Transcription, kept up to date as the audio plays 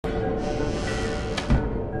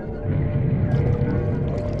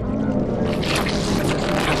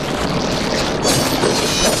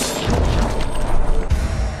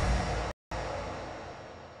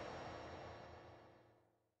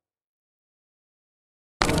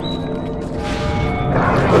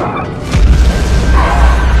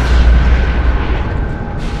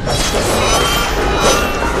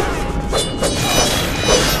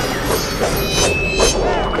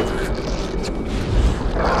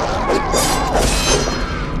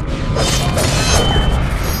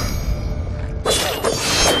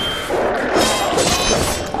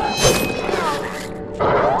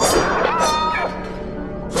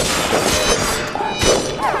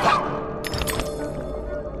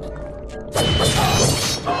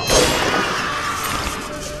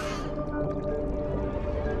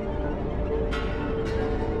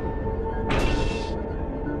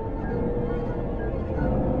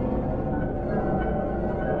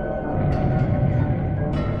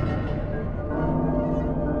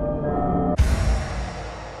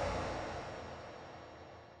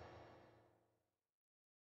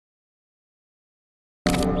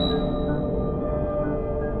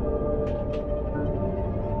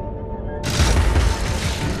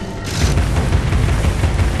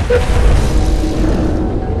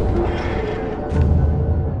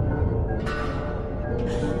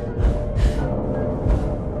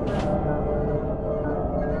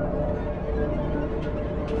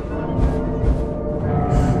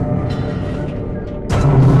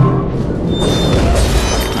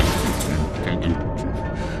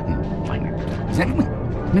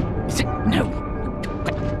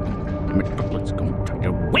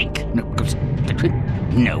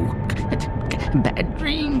Bad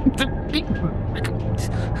dream.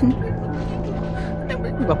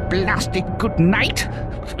 A blasted good night.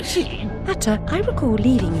 Hatter, I recall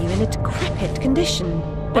leaving you in a decrepit condition,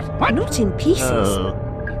 but What? not in pieces. Oh,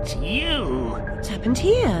 it's you. What's happened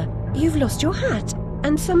here? You've lost your hat,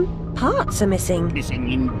 and some parts are missing. Missing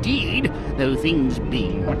indeed, though things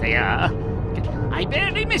being what they are. I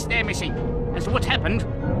barely missed their missing. As to what's happened,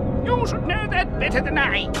 you should know that better than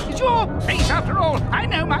I. It's your place after all. I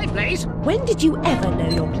know my place. When did you ever know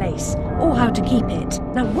your place, or how to keep it?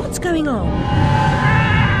 Now what's going on?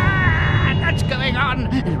 That's going on.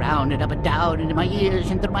 Round and up and down, into my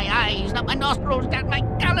ears, into my eyes, up my nostrils, down my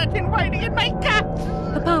gullet, and winding in my guts.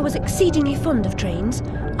 Papa was exceedingly fond of trains.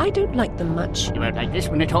 I don't like them much. You won't like this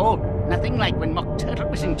one at all. Nothing like when Mock Turtle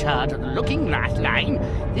was in charge of the looking glass line.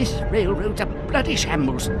 This railroad's a bloody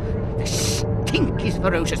shambles. The stink is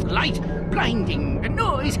ferocious, light, blinding, the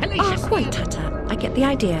noise hellacious. Quite, Hatter. I get the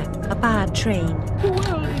idea. A bad train. The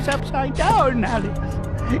world is upside down, Alice.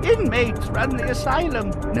 Inmates run the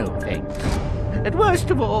asylum. No thanks. And worst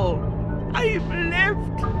of all, I've left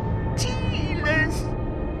tealess.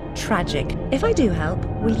 Tragic. If I do help,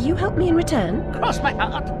 will you help me in return? Cross my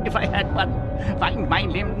heart, if I had one. Find my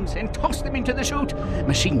limbs and toss them into the chute.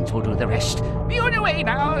 Machines will do the rest. Be on your way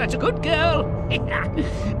now, that's a good girl.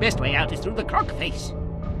 Best way out is through the clock face.